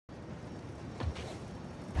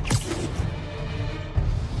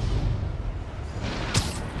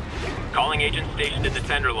Reporting agent stationed in the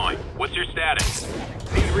Tenderloin. What's your status?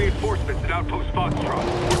 Need reinforcements at Outpost Foxtrot.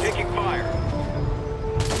 We're taking fire.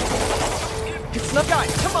 It's enough,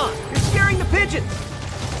 guys. Come on. You're scaring the pigeons.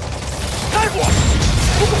 开火！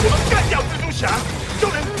如果我们干掉蜘蛛侠，就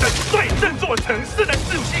能粉碎这座城市的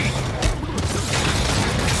秩序。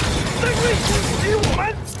正义与我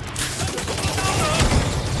们。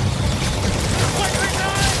快开开！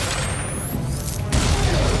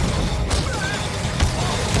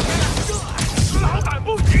老板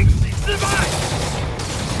不允许失败。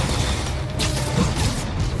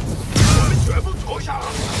我们全部投降。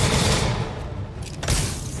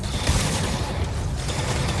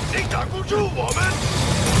 你挡不住我们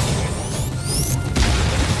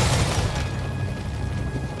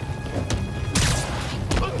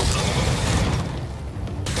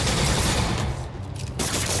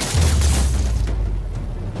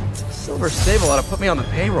！Silver Stable ought to put me on the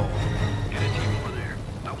payroll. Get a team over there.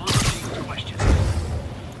 I want to ask you a question.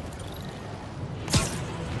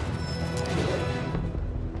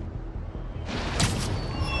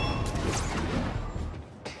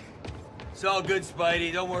 It's all good,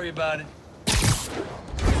 Spidey. Don't worry about it.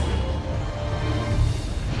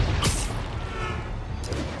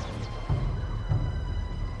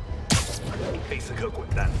 黑斯克滚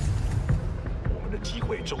蛋！我们的机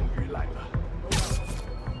会终于来了。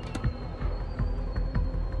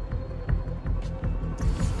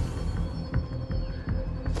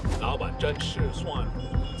老板真是算了。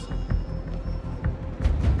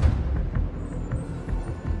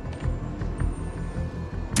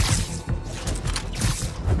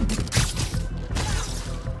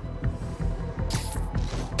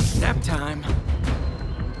 Nap time.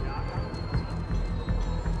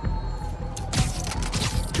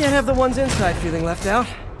 Can't have the ones inside feeling left out.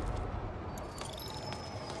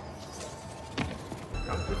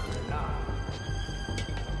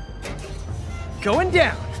 Going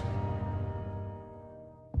down.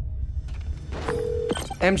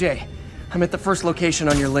 MJ, I'm at the first location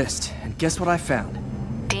on your list, and guess what I found?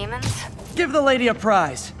 Demons? Give the lady a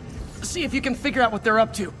prize. See if you can figure out what they're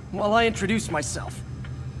up to while I introduce myself.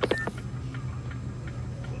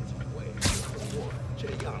 这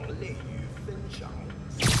样乐于分享。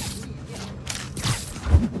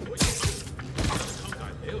慷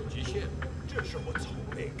慨没有极限，这是我从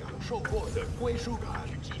未感受过的归属感。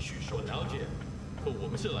继续说，了解。可我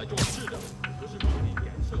们是来做事的，不是帮你感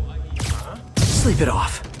受安逸。啊 Sleep it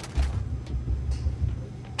off.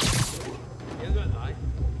 别乱来，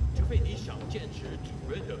除非你想坚持主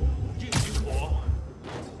任的武力与火。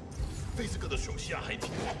菲斯克的手下还挺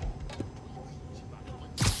好。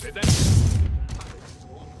别担心。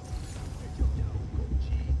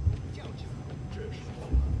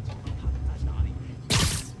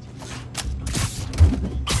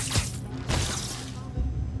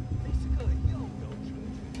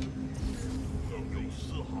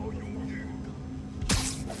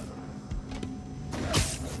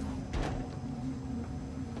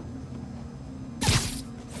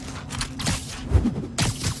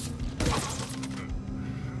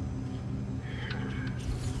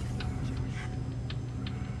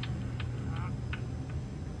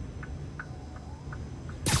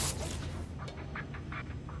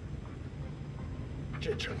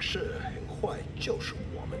 这城市很快就是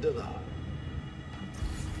我们的了。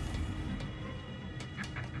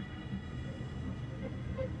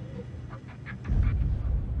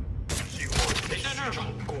希望继续成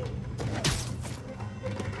功。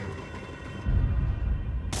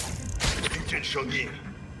听见声音，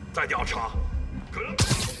在调查，可能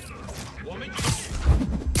我们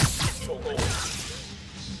收工。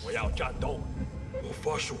我要战斗。我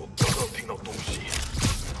发誓，我刚刚听到东西。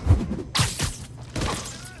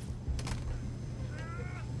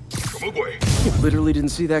 什么鬼 You literally didn't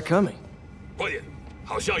see that coming. 快点，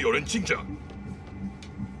好像有人盯着。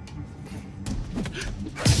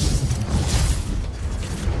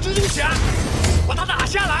蜘蛛侠，把他打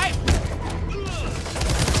下来！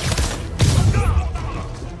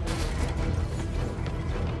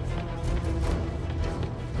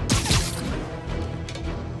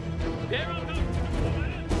别让他我们。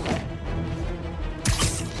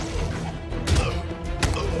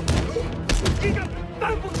一个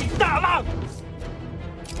担不起大浪。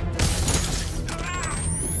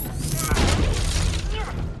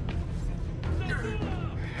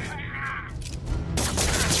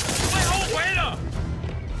 太后悔了！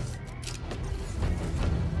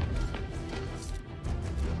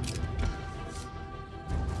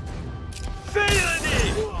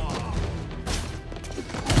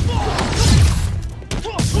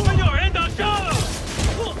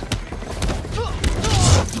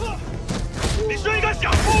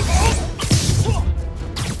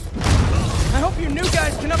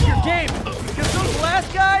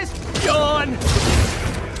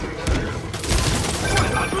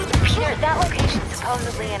 That location's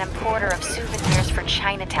supposedly an importer of souvenirs for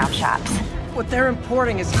Chinatown shops. What they're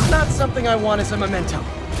importing is not something I want as a memento.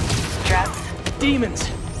 Drugs? Demons.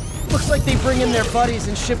 Looks like they bring in their buddies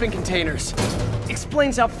in shipping containers.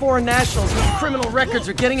 Explains how foreign nationals with criminal records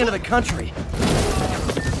are getting into the country.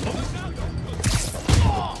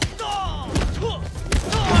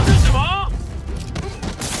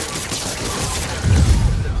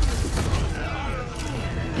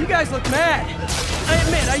 You guys look mad. I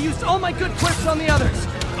admit, I used all my good quips on the others,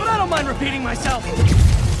 but I don't mind repeating myself.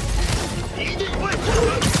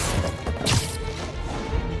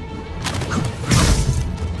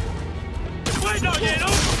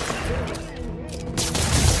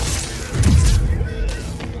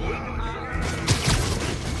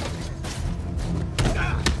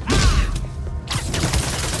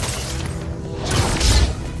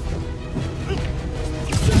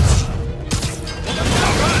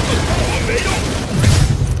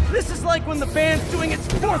 This is like when the band's doing its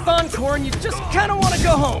fourth encore and you just kind of want to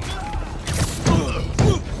go home.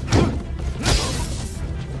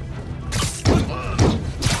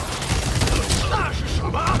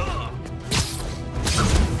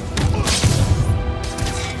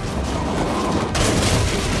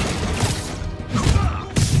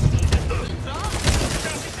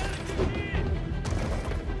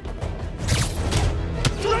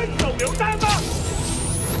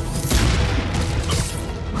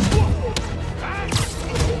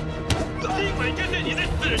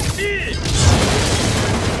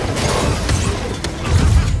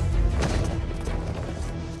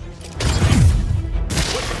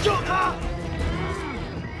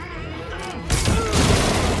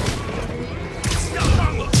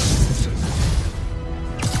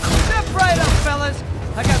 Step right up, fellas.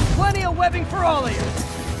 I got plenty of webbing for all of you.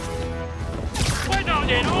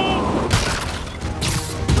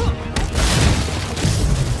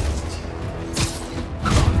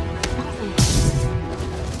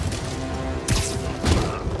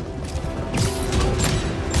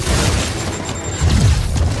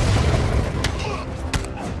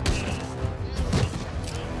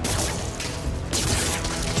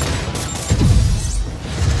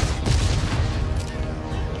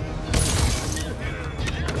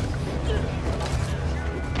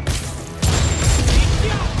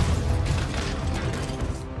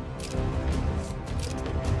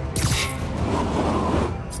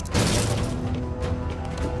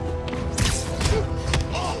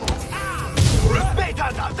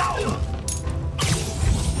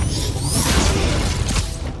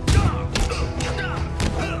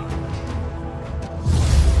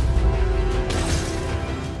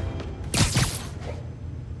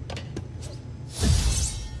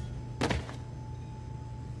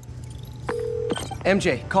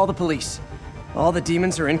 MJ, call the police. All the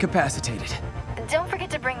demons are incapacitated. Don't forget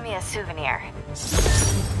to bring me a souvenir.